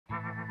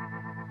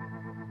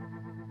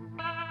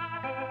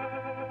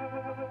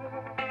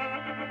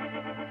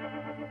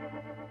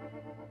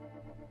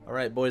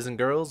Alright boys and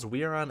girls,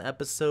 we are on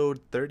episode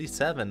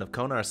 37 of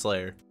Konar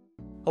Slayer.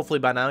 Hopefully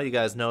by now you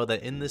guys know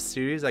that in this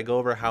series I go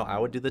over how I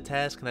would do the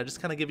task and I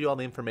just kind of give you all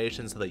the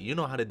information so that you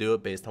know how to do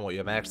it based on what you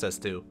have access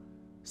to.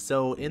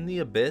 So in the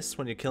Abyss,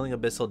 when you're killing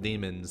Abyssal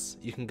Demons,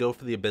 you can go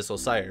for the Abyssal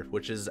Sire,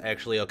 which is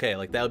actually okay.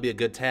 Like that would be a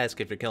good task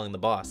if you're killing the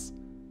boss.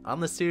 On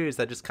the series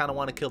I just kind of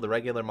want to kill the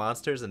regular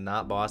monsters and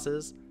not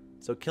bosses,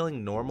 so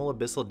killing normal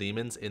Abyssal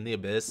Demons in the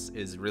Abyss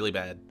is really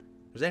bad.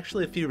 There's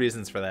actually a few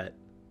reasons for that.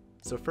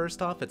 So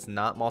first off, it's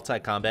not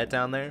multi-combat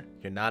down there,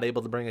 you're not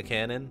able to bring a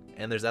cannon,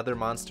 and there's other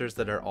monsters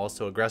that are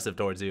also aggressive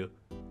towards you.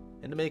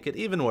 And to make it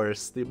even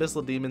worse, the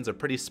Abyssal Demons are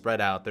pretty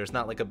spread out. There's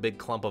not like a big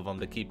clump of them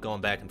to keep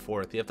going back and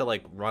forth. You have to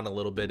like run a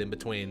little bit in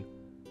between.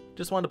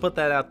 Just wanted to put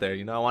that out there,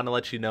 I want to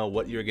let you know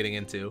what you're getting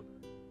into.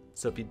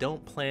 So if you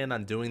don't plan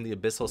on doing the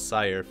Abyssal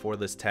Sire for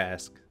this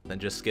task, then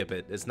just skip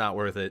it, it's not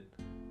worth it.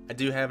 I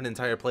do have an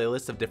entire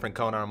playlist of different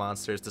Konar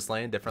monsters to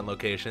slay in different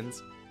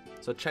locations.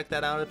 So check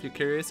that out if you're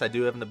curious. I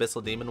do have an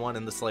Abyssal Demon one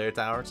in the Slayer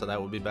Tower, so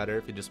that would be better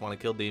if you just want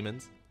to kill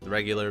demons. The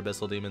regular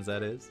Abyssal Demons,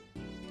 that is.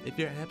 If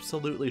you're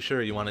absolutely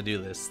sure you want to do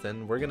this,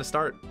 then we're going to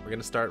start. We're going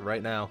to start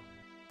right now.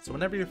 So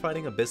whenever you're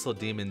fighting Abyssal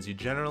Demons, you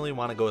generally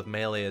want to go with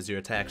melee as your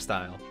attack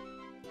style.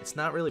 It's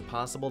not really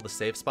possible to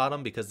safe spot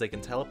them because they can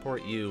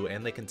teleport you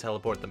and they can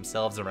teleport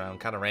themselves around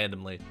kind of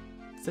randomly.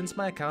 Since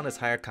my account has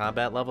higher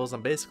combat levels,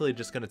 I'm basically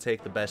just going to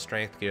take the best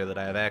strength gear that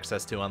I have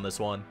access to on this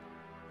one.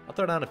 I'll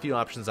throw down a few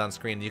options on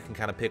screen and you can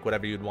kind of pick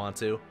whatever you'd want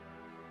to.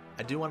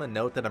 I do want to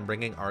note that I'm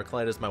bringing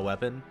Arclight as my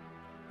weapon.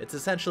 It's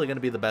essentially going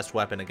to be the best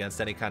weapon against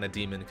any kind of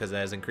demon because it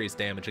has increased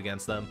damage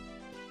against them.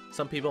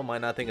 Some people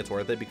might not think it's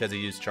worth it because it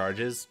uses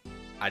charges.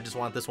 I just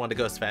want this one to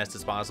go as fast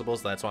as possible,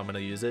 so that's why I'm going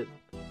to use it.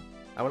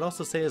 I would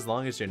also say as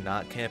long as you're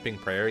not camping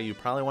Prairie, you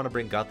probably want to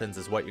bring Guthans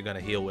as what you're going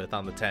to heal with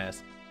on the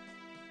task,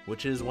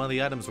 which is one of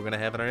the items we're going to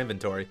have in our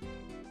inventory.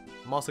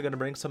 I'm also going to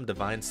bring some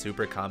Divine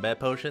Super Combat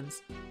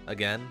Potions.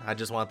 Again, I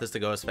just want this to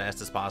go as fast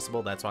as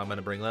possible, that's why I'm going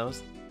to bring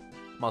those.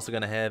 I'm also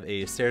going to have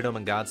a Ceridome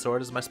and God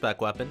Sword as my spec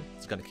weapon.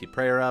 It's going to keep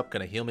prayer up,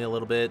 going to heal me a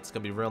little bit, it's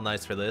going to be real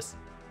nice for this.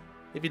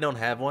 If you don't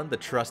have one, the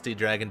trusty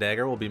Dragon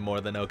Dagger will be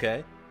more than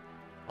okay.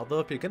 Although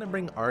if you're going to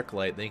bring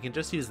Arclight, then you can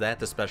just use that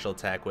to special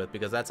attack with,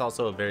 because that's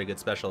also a very good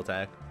special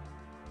attack.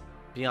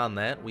 Beyond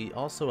that, we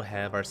also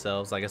have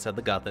ourselves, like I said,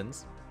 the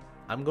Guthans.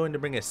 I'm going to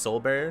bring a Soul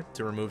Bearer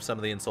to remove some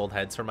of the ensouled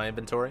heads from my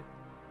inventory.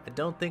 I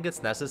don't think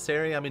it's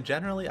necessary. I mean,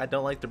 generally, I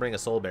don't like to bring a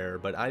Soul Bearer,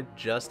 but I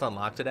just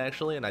unlocked it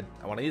actually, and I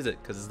want to use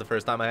it because it's the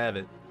first time I have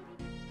it.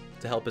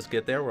 To help us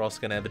get there, we're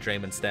also going to have a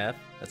Drayman Staff.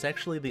 That's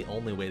actually the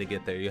only way to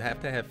get there. You have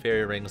to have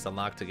Fairy Rings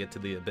unlocked to get to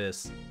the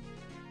Abyss.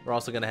 We're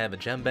also going to have a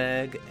Gem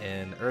Bag,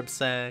 an Herb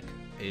Sack,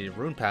 a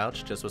Rune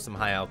Pouch, just with some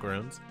High Alch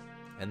runes,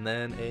 and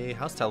then a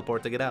House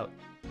Teleport to get out.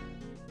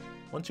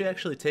 Once you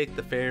actually take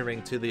the Fairy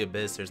Ring to the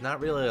Abyss, there's not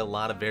really a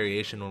lot of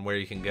variation on where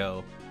you can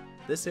go.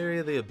 This area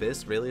of the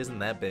Abyss really isn't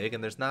that big,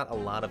 and there's not a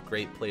lot of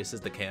great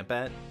places to camp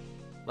at.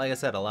 Like I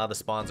said, a lot of the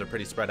spawns are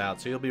pretty spread out,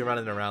 so you'll be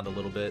running around a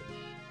little bit.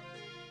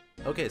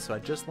 Okay, so I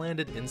just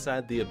landed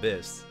inside the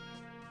Abyss.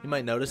 You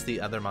might notice the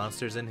other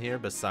monsters in here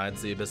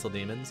besides the Abyssal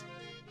Demons.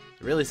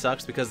 It really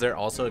sucks because they're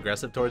also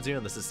aggressive towards you,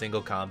 and this is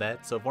single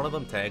combat, so if one of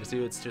them tags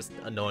you, it's just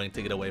annoying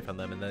to get away from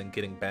them and then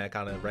getting back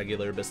on a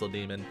regular Abyssal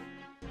Demon.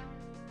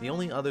 The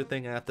only other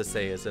thing I have to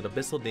say is that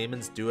Abyssal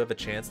Demons do have a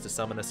chance to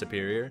summon a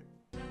superior.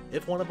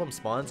 If one of them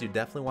spawns, you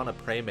definitely want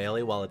to pray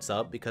melee while it's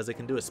up because it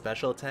can do a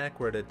special attack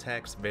where it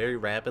attacks very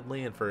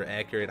rapidly and for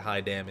accurate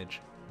high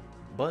damage.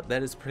 But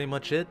that is pretty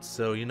much it,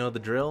 so you know the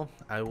drill.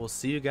 I will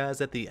see you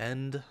guys at the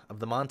end of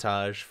the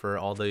montage for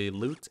all the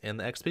loot and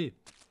the XP.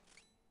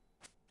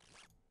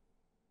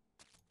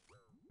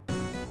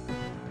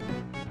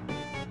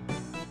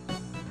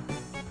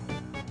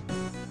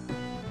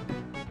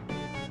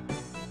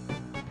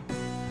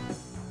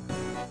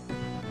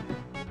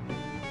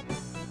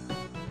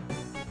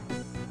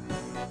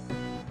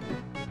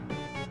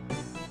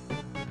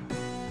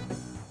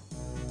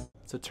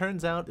 So it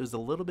turns out it was a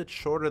little bit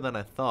shorter than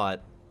I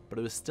thought, but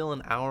it was still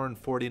an hour and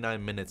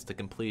 49 minutes to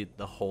complete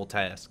the whole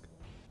task.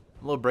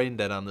 I'm a little brain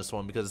dead on this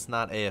one because it's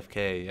not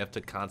AFK, you have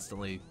to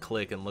constantly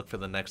click and look for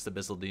the next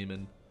Abyssal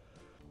Demon.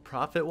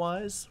 Profit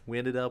wise, we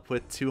ended up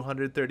with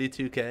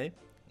 232k.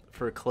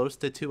 For close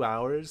to 2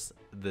 hours,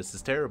 this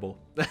is terrible.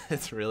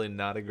 It's really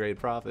not a great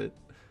profit.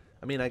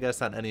 I mean, I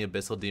guess on any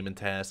Abyssal Demon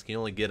task, you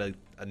only get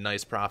a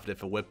nice profit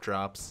if a whip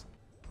drops.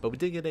 But we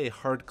did get a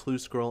hard clue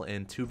scroll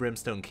and 2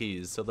 brimstone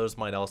keys, so those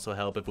might also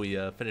help if we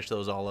finish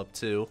those all up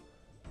too.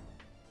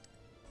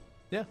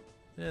 Yeah,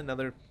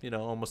 another,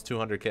 almost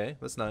 200k.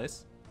 That's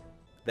nice.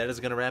 That is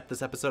going to wrap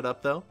this episode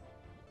up though.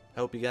 I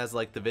hope you guys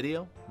liked the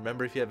video.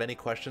 Remember, if you have any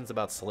questions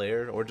about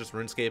Slayer or just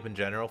RuneScape in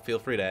general, feel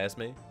free to ask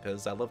me,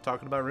 because I love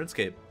talking about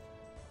RuneScape.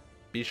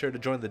 Be sure to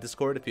join the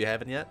Discord if you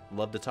haven't yet.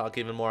 Love to talk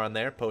even more on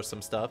there, post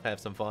some stuff,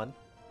 have some fun.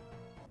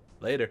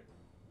 Later.